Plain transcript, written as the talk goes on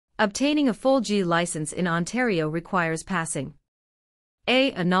Obtaining a full G license in Ontario requires passing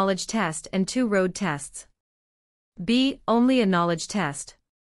A. knowledge test and 2 road tests. B. Only a knowledge test.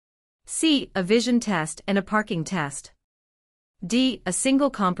 C. A vision test and a parking test. D. A single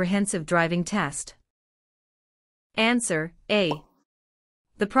comprehensive driving test. Answer: A.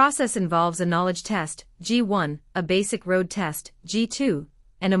 The process involves a knowledge test, G1, a basic road test, G2,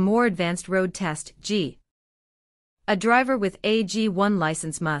 and a more advanced road test, G. A driver with a G1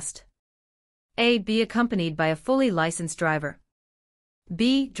 license must A. Be accompanied by a fully licensed driver.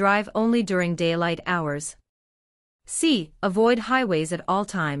 B. Drive only during daylight hours. C. Avoid highways at all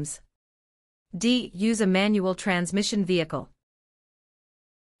times. D. Use a manual transmission vehicle.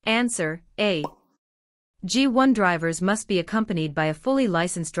 Answer: A. G1 drivers must be accompanied by a fully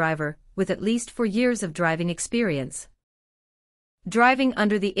licensed driver, with at least 4 years of driving experience. Driving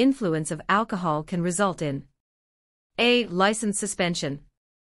under the influence of alcohol can result in A. License suspension.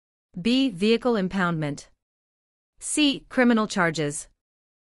 B. Vehicle impoundment. C. Criminal charges.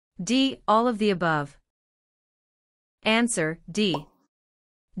 D. All of the above. Answer: D.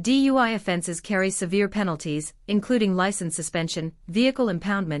 DUI offenses carry severe penalties, including license suspension, vehicle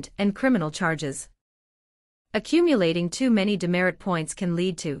impoundment, and criminal charges. Accumulating too many demerit points can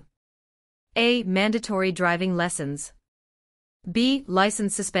lead to A. Mandatory driving lessons. B.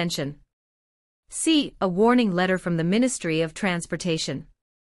 License suspension. C. A warning letter from the Ministry of Transportation.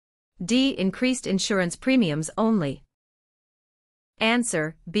 D. Increased insurance premiums only.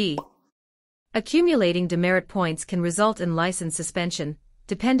 Answer: B. Accumulating demerit points can result in license suspension,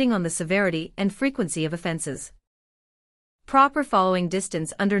 depending on the severity and frequency of offenses. Proper following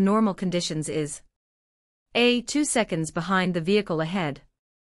distance under normal conditions is A. 2 seconds behind the vehicle ahead.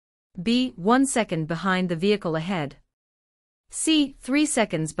 B. 1 second behind the vehicle ahead. C. 3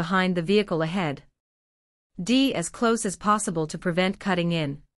 seconds behind the vehicle ahead. D. As close as possible to prevent cutting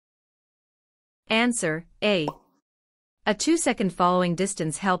in. Answer: A. A 2-second following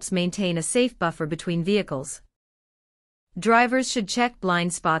distance helps maintain a safe buffer between vehicles. Drivers should check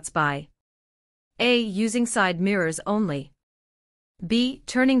blind spots by A. Using side mirrors only. B.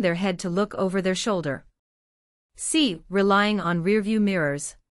 Turning their head to look over their shoulder. C. Relying on rearview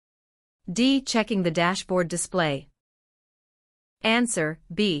mirrors. D. Checking the dashboard display. Answer: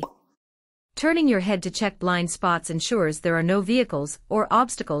 B. Turning your head to check blind spots ensures there are no vehicles or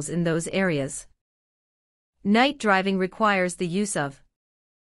obstacles in those areas. Night driving requires the use of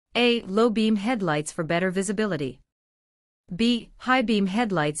A. Low beam headlights for better visibility. B. High beam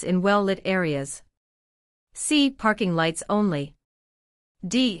headlights in well-lit areas. C. Parking lights only.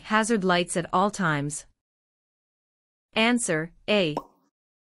 D. Hazard lights at all times. Answer: A.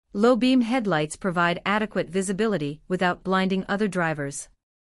 Low beam headlights provide adequate visibility without blinding other drivers.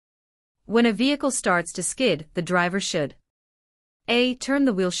 When a vehicle starts to skid, the driver should A. Turn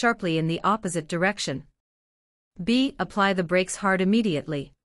the wheel sharply in the opposite direction. B. Apply the brakes hard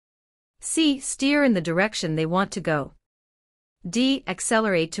immediately. C. Steer in the direction they want to go. D.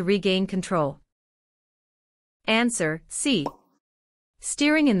 Accelerate to regain control. Answer: C.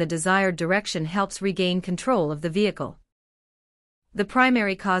 Steering in the desired direction helps regain control of the vehicle. The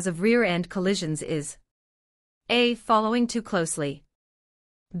primary cause of rear-end collisions is A. Following too closely.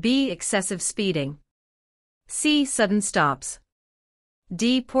 B. Excessive speeding. C. Sudden stops.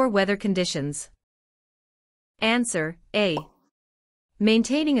 D. Poor weather conditions. Answer: A.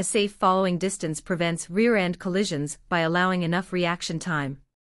 Maintaining a safe following distance prevents rear-end collisions by allowing enough reaction time.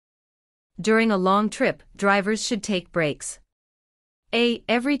 During a long trip, drivers should take breaks A.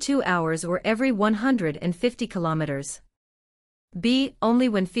 Every 2 hours or every 150 kilometers. B. Only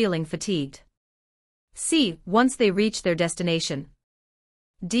when feeling fatigued. C. Once they reach their destination.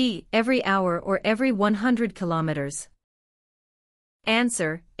 D. Every hour or every 100 kilometers.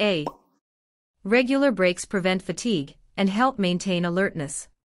 Answer: A. Regular breaks prevent fatigue and help maintain alertness.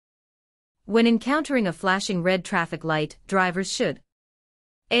 When encountering a flashing red traffic light, drivers should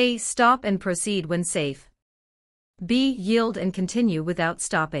A. Stop and proceed when safe. B. Yield and continue without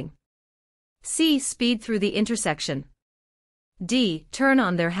stopping. C. Speed through the intersection. D. Turn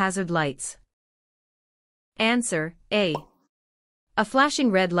on their hazard lights. Answer: A. A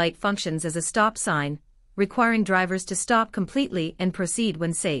flashing red light functions as a stop sign, requiring drivers to stop completely and proceed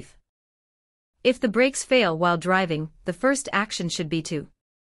when safe. If the brakes fail while driving, the first action should be to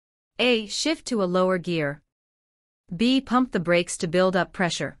A. Shift to a lower gear. B. Pump the brakes to build up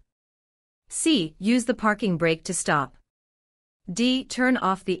pressure. C. Use the parking brake to stop. D. Turn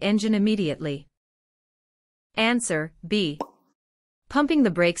off the engine immediately. Answer: B. Pumping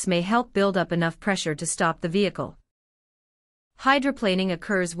the brakes may help build up enough pressure to stop the vehicle. Hydroplaning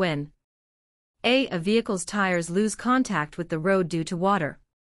occurs when A. A vehicle's tires lose contact with the road due to water.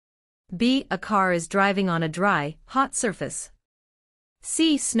 B. A car is driving on a dry, hot surface.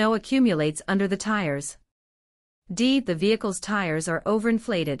 C. Snow accumulates under the tires. D. The vehicle's tires are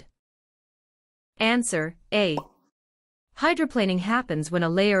overinflated. Answer: A. Hydroplaning happens when a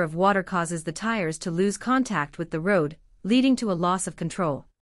layer of water causes the tires to lose contact with the road, leading to a loss of control.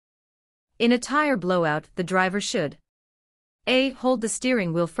 In a tire blowout, the driver should: A. Hold the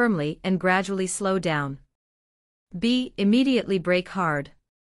steering wheel firmly and gradually slow down. B. Immediately brake hard.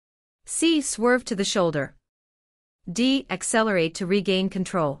 C. Swerve to the shoulder. D. Accelerate to regain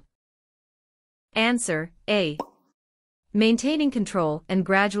control. Answer: A. Maintaining control and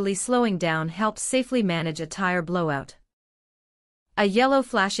gradually slowing down helps safely manage a tire blowout. A yellow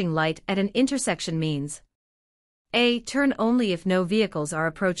flashing light at an intersection means: A. Turn only if no vehicles are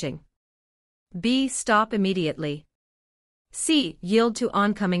approaching. B. Stop immediately. C. Yield to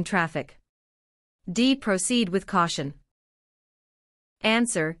oncoming traffic. D. Proceed with caution.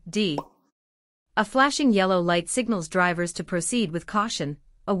 Answer: D. A flashing yellow light signals drivers to proceed with caution,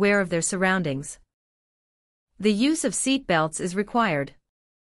 aware of their surroundings. The use of seat belts is required.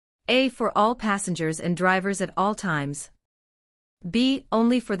 A. For all passengers and drivers at all times. B.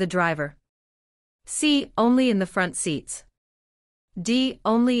 Only for the driver. C. Only in the front seats. D.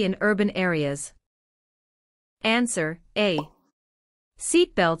 Only in urban areas. Answer: A.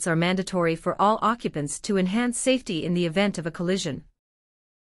 Seat belts are mandatory for all occupants to enhance safety in the event of a collision.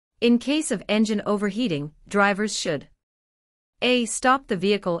 In case of engine overheating, drivers should: A. Stop the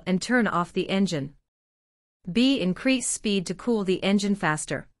vehicle and turn off the engine. B. Increase speed to cool the engine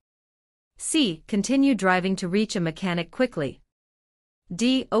faster. C. Continue driving to reach a mechanic quickly.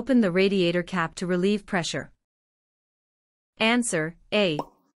 D. Open the radiator cap to relieve pressure. Answer: A.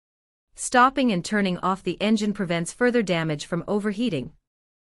 Stopping and turning off the engine prevents further damage from overheating.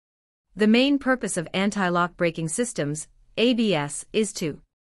 The main purpose of anti-lock braking systems, ABS, is to: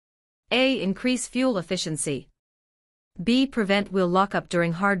 A. Increase fuel efficiency. B. Prevent wheel lockup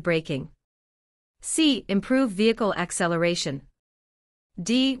during hard braking. C. Improve vehicle acceleration.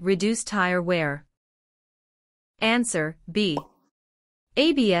 D. Reduce tire wear. Answer: B.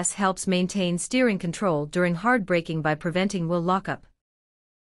 ABS helps maintain steering control during hard braking by preventing wheel lockup.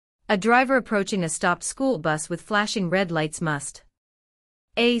 A driver approaching a stopped school bus with flashing red lights must: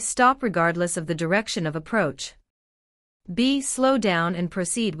 A. Stop regardless of the direction of approach. B. Slow down and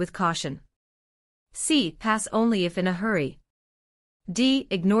proceed with caution. C. Pass only if in a hurry. D.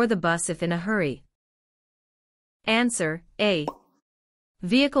 Ignore the bus if in a hurry. Answer: A.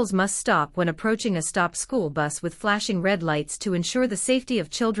 Vehicles must stop when approaching a stopped school bus with flashing red lights to ensure the safety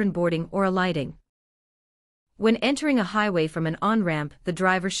of children boarding or alighting. When entering a highway from an on-ramp, the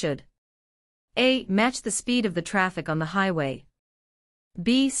driver should: A. Match the speed of the traffic on the highway.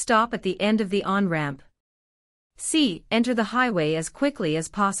 B. Stop at the end of the on-ramp. C. Enter the highway as quickly as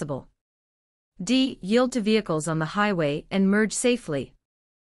possible. D. Yield to vehicles on the highway and merge safely.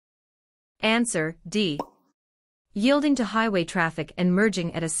 Answer: D. Yielding to highway traffic and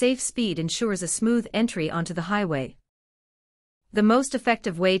merging at a safe speed ensures a smooth entry onto the highway. The most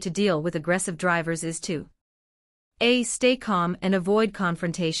effective way to deal with aggressive drivers is to: A. Stay calm and avoid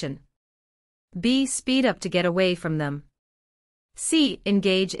confrontation. B. Speed up to get away from them. C.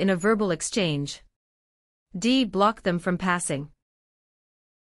 Engage in a verbal exchange. D. Block them from passing.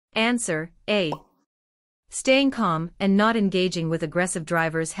 Answer: A. Staying calm and not engaging with aggressive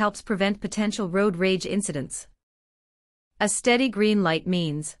drivers helps prevent potential road rage incidents. A steady green light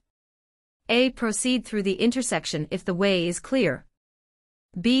means: A. Proceed through the intersection if the way is clear.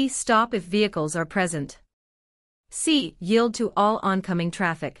 B. Stop if vehicles are present. C. Yield to all oncoming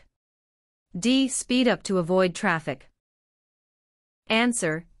traffic. D. Speed up to avoid traffic.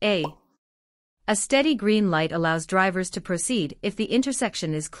 Answer: A. A steady green light allows drivers to proceed if the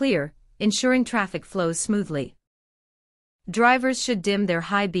intersection is clear, ensuring traffic flows smoothly. Drivers should dim their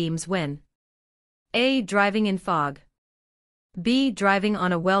high beams when: A. Driving in fog. B. Driving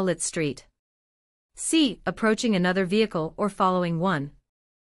on a well-lit street. C. Approaching another vehicle or following one.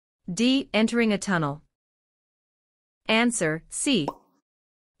 D. Entering a tunnel. Answer: C.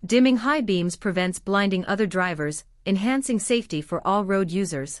 Dimming high beams prevents blinding other drivers, enhancing safety for all road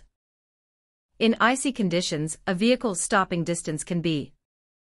users. In icy conditions, a vehicle's stopping distance can be: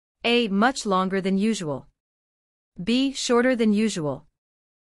 A. Much longer than usual. B. Shorter than usual.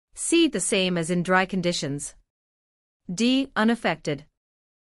 C. The same as in dry conditions. D. Unaffected.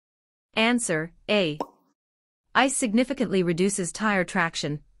 Answer: A. Ice significantly reduces tire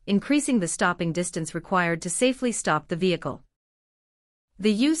traction, increasing the stopping distance required to safely stop the vehicle.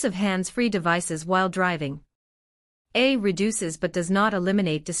 The use of hands-free devices while driving: A. Reduces but does not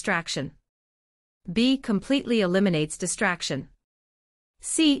eliminate distraction. B. Completely eliminates distraction.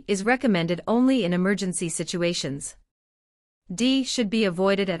 C. Is recommended only in emergency situations. D. Should be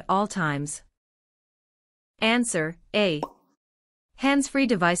avoided at all times. Answer: A. Hands-free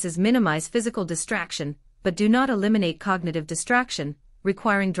devices minimize physical distraction, but do not eliminate cognitive distraction,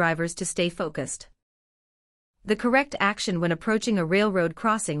 requiring drivers to stay focused. The correct action when approaching a railroad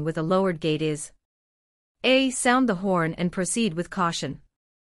crossing with a lowered gate is: A. Sound the horn and proceed with caution.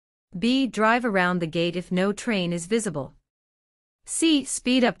 B. Drive around the gate if no train is visible. C.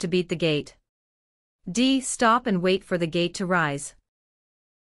 Speed up to beat the gate. D. Stop and wait for the gate to rise.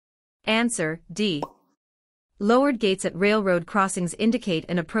 Answer: D. Lowered gates at railroad crossings indicate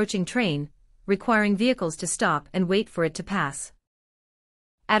an approaching train, requiring vehicles to stop and wait for it to pass.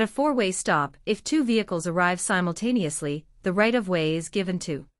 At a four-way stop, if two vehicles arrive simultaneously, the right-of-way is given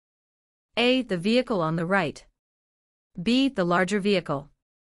to: A. The vehicle on the right. B. The larger vehicle.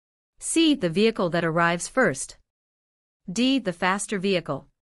 C. The vehicle that arrives first. D. The faster vehicle.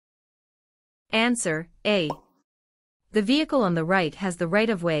 Answer: A. The vehicle on the right has the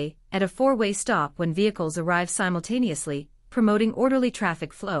right-of-way at a four-way stop when vehicles arrive simultaneously, promoting orderly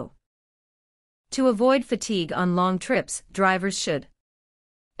traffic flow. To avoid fatigue on long trips, drivers should: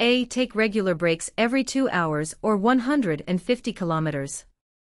 A. Take regular breaks every 2 hours or 150 kilometers.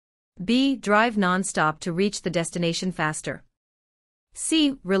 B. Drive non-stop to reach the destination faster.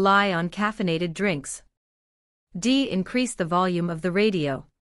 C. Rely on caffeinated drinks. D. Increase the volume of the radio.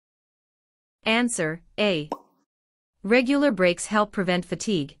 Answer: A. Regular breaks help prevent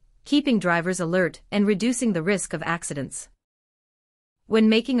fatigue, keeping drivers alert and reducing the risk of accidents. When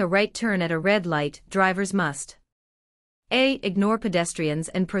making a right turn at a red light, drivers must: A. Ignore pedestrians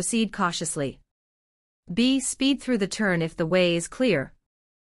and proceed cautiously. B. Speed through the turn if the way is clear.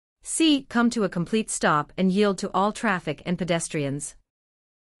 C. Come to a complete stop and yield to all traffic and pedestrians.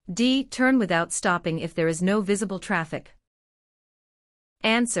 D. Turn without stopping if there is no visible traffic.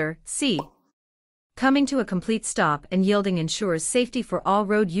 Answer: C. Coming to a complete stop and yielding ensures safety for all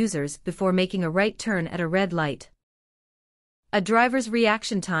road users before making a right turn at a red light. A driver's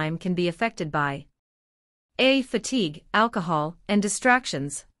reaction time can be affected by: A. Fatigue, alcohol, and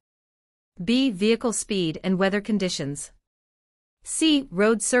distractions. B. Vehicle speed and weather conditions. C.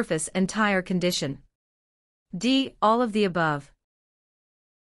 Road surface and tire condition. D. All of the above.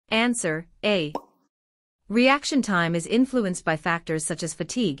 Answer: A. Reaction time is influenced by factors such as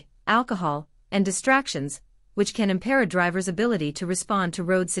fatigue, alcohol, and distractions, which can impair a driver's ability to respond to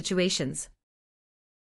road situations.